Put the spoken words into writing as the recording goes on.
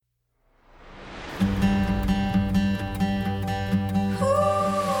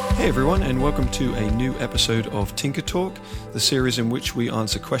Hey everyone, and welcome to a new episode of Tinker Talk, the series in which we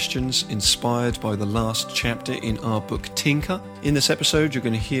answer questions inspired by the last chapter in our book Tinker. In this episode, you're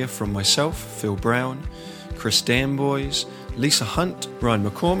going to hear from myself, Phil Brown, Chris Danboys, Lisa Hunt, Ryan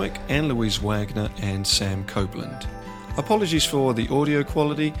McCormick, Anne Louise Wagner, and Sam Copeland. Apologies for the audio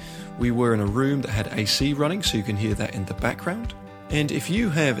quality. We were in a room that had AC running, so you can hear that in the background. And if you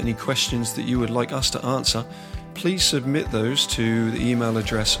have any questions that you would like us to answer, please submit those to the email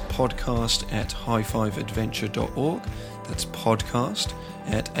address podcast@high5adventure.org. That's podcast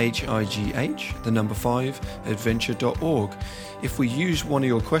at HIGH5adventure.org. If we use one of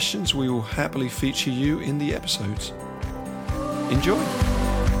your questions, we will happily feature you in the episodes. Enjoy!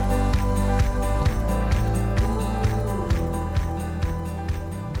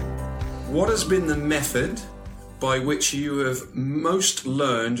 What has been the method by which you have most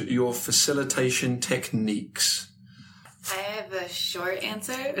learned your facilitation techniques? I have a short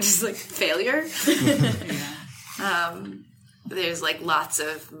answer, which is like failure. There's like lots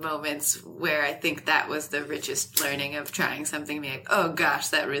of moments where I think that was the richest learning of trying something and being like, oh gosh,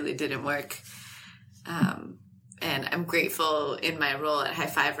 that really didn't work. And I'm grateful in my role at High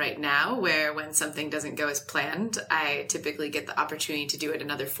Five right now, where when something doesn't go as planned, I typically get the opportunity to do it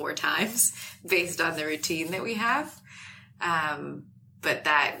another 4 times based on the routine that we have. But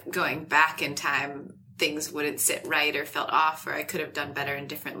that going back in time, things wouldn't sit right or felt off, or I could have done better and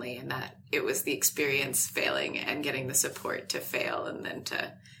differently. And that it was the experience failing and getting the support to fail and then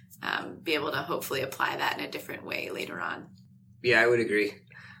to be able to hopefully apply that in a different way later on. Yeah, I would agree.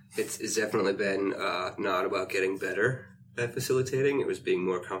 It's definitely been not about getting better at facilitating. It was being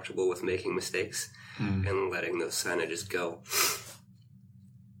more comfortable with making mistakes and letting those kind of just go.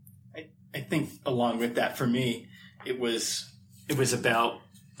 I think along with that, for me, it was about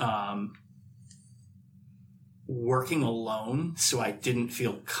working alone, so I didn't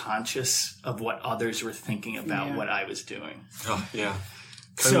feel conscious of what others were thinking about what I was doing. Oh, yeah.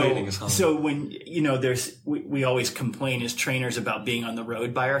 So when, we always complain as trainers about being on the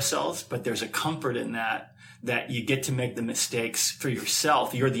road by ourselves, but there's a comfort in that you get to make the mistakes for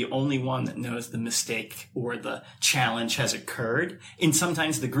yourself. You're the only one that knows the mistake or the challenge has occurred. And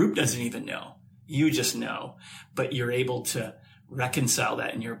sometimes the group doesn't even know. You just know. But you're able to reconcile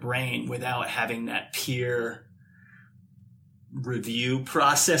that in your brain without having that peer review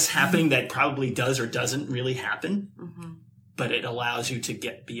process happening that probably does or doesn't really happen. Mm-hmm. But it allows you to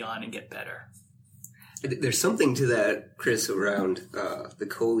get beyond and get better. There's something to that, Chris, around the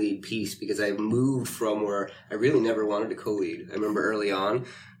co-lead piece, because I moved from where I really never wanted to co-lead. I remember early on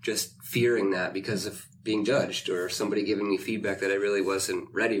just fearing that because of being judged or somebody giving me feedback that I really wasn't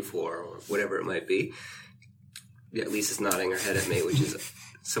ready for or whatever it might be. Yeah, Lisa's nodding her head at me, which is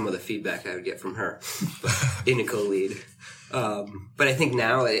some of the feedback I would get from her in a co-lead. But I think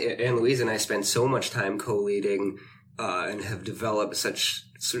now Anne Louise and I spend so much time co-leading and have developed such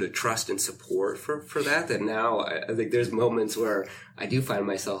sort of trust and support for that now I think there's moments where I do find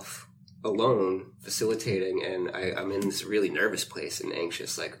myself alone facilitating and I'm in this really nervous place and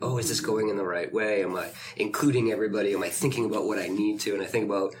anxious, like, oh, is this going in the right way? Am I including everybody? Am I thinking about what I need to? And I think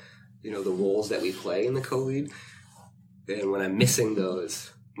about, the roles that we play in the co-lead. And when I'm missing those,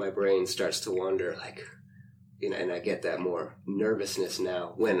 my brain starts to wander, like, and I get that more nervousness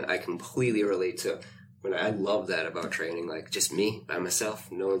now when I completely relate to when I love that about training, like just me by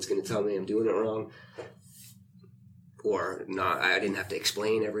myself. No one's going to tell me I'm doing it wrong. Or not, I didn't have to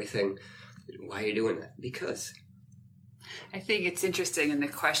explain everything. Why are you doing that? Because. I think it's interesting in the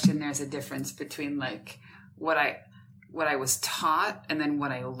question there's a difference between like what I was taught and then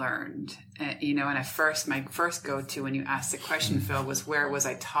what I learned. And my first go-to when you asked the question, Phil, was where was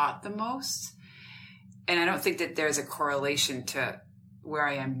I taught the most? And I don't think that there's a correlation to where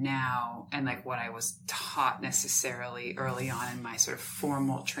I am now and like what I was taught necessarily early on in my sort of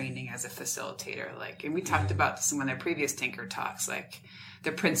formal training as a facilitator. Like, and we talked about this in one of the previous Tinker Talks, like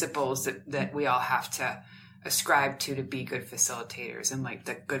the principles that we all have to ascribe to be good facilitators, and like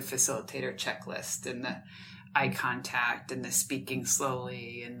the good facilitator checklist and the eye contact and the speaking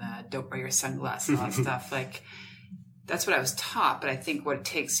slowly and the don't wear your sunglasses, all that stuff. Like, that's what I was taught, but I think what it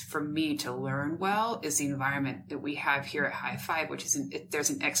takes for me to learn well is the environment that we have here at High Five, which is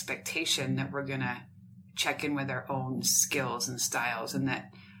there's an expectation that we're going to check in with our own skills and styles, and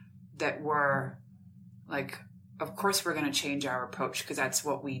that we're like, of course we're going to change our approach because that's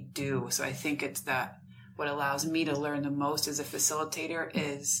what we do. So I think it's that what allows me to learn the most as a facilitator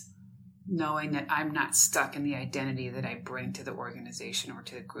is knowing that I'm not stuck in the identity that I bring to the organization or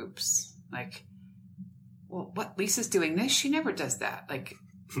to the groups. Like, well, what, Lisa's doing this? She never does that. Like,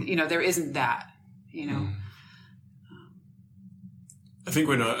 there isn't that, I think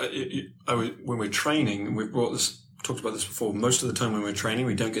when we're training, and we've talked about this before, most of the time when we're training,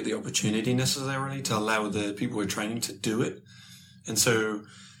 we don't get the opportunity necessarily to allow the people we're training to do it. And so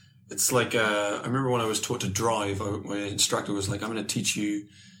it's like, I remember when I was taught to drive, my instructor was like, I'm going to teach you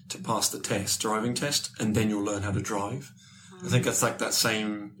to pass the driving test, and then you'll learn how to drive. I think that's like that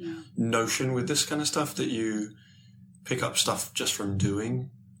same notion with this kind of stuff, that you pick up stuff just from doing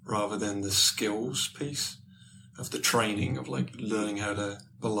rather than the skills piece of the training of like learning how to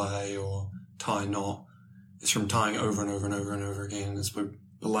belay or tie a knot. It's from tying over and over and over and over again. It's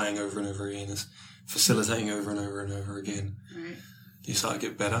belaying over and over again. It's facilitating over and over and over again. Right. You start to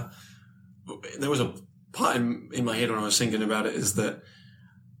get better. There was a part in my head when I was thinking about it, is that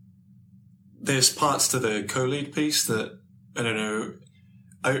there's parts to the co-lead piece that, I don't know,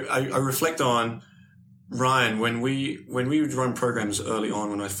 I reflect on, Ryan, when we would run programs early on,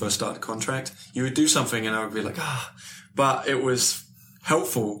 when I first started contract, you would do something and I would be like, but it was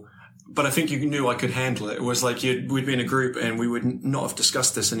helpful. But I think you knew I could handle it. It was like we'd be in a group and we would not have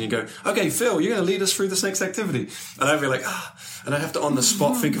discussed this, and you'd go, okay, Phil, you're going to lead us through this next activity. And I'd be like, and I'd have to on the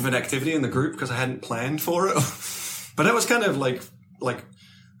spot think of an activity in the group because I hadn't planned for it. But that was kind of like, I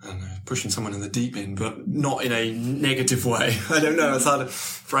don't know, pushing someone in the deep end, but not in a negative way. I don't know. It's hard to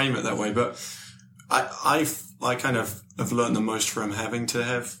frame it that way, but I kind of have learned the most from having to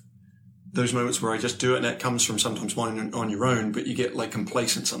have those moments where I just do it, and that comes from sometimes on your own, but you get like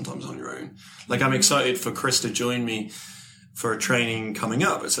complacent sometimes on your own. Like I'm excited for Chris to join me for a training coming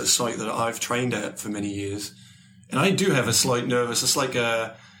up. It's a site that I've trained at for many years. And I do have a slight nervous. It's like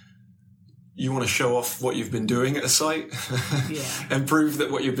you want to show off what you've been doing at a site and prove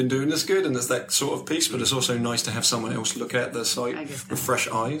that what you've been doing is good. And there's that sort of piece, but it's also nice to have someone else look at the site with fresh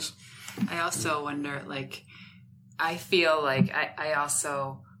eyes. I also wonder, like, I feel like I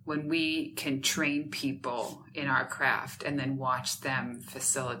also, when we can train people in our craft and then watch them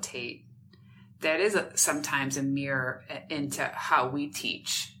facilitate, that is sometimes a mirror into how we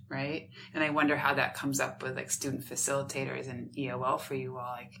teach, right? And I wonder how that comes up with like student facilitators and EOL for you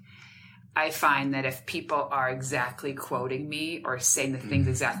all. Like, I find that if people are exactly quoting me or saying the things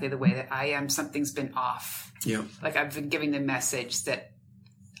exactly the way that I am, something's been off. Yeah. Like I've been giving the message that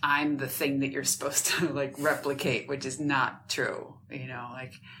I'm the thing that you're supposed to like replicate, which is not true. You know,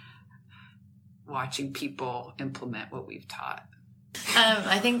 like watching people implement what we've taught.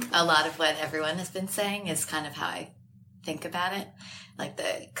 I think a lot of what everyone has been saying is kind of how I think about it. Like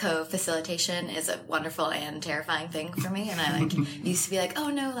the co-facilitation is a wonderful and terrifying thing for me. And I like used to be like, oh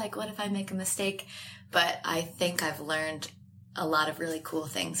no, like what if I make a mistake? But I think I've learned a lot of really cool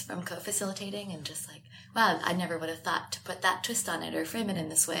things from co-facilitating, and just like, wow, I never would have thought to put that twist on it or frame it in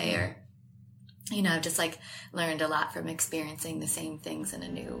this way, or, you know, just like learned a lot from experiencing the same things in a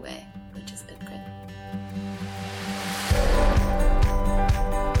new way, which has been great.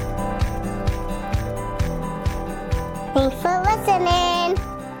 Thanks for listening.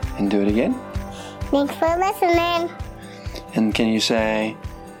 And do it again. Thanks for listening. And can you say,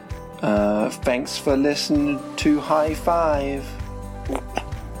 thanks for listening to High Five?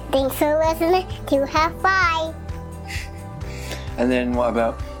 Thanks for listening to High Five. And then what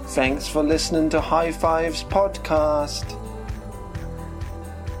about, thanks for listening to High Five's podcast?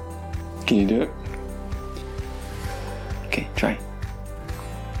 Can you do it? Okay, try.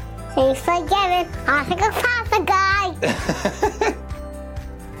 Thanks for giving us a pasta guy.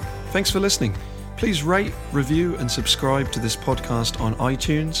 Thanks for listening. Please rate, review, and subscribe to this podcast on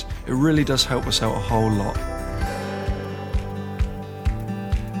iTunes. It really does help us out a whole lot.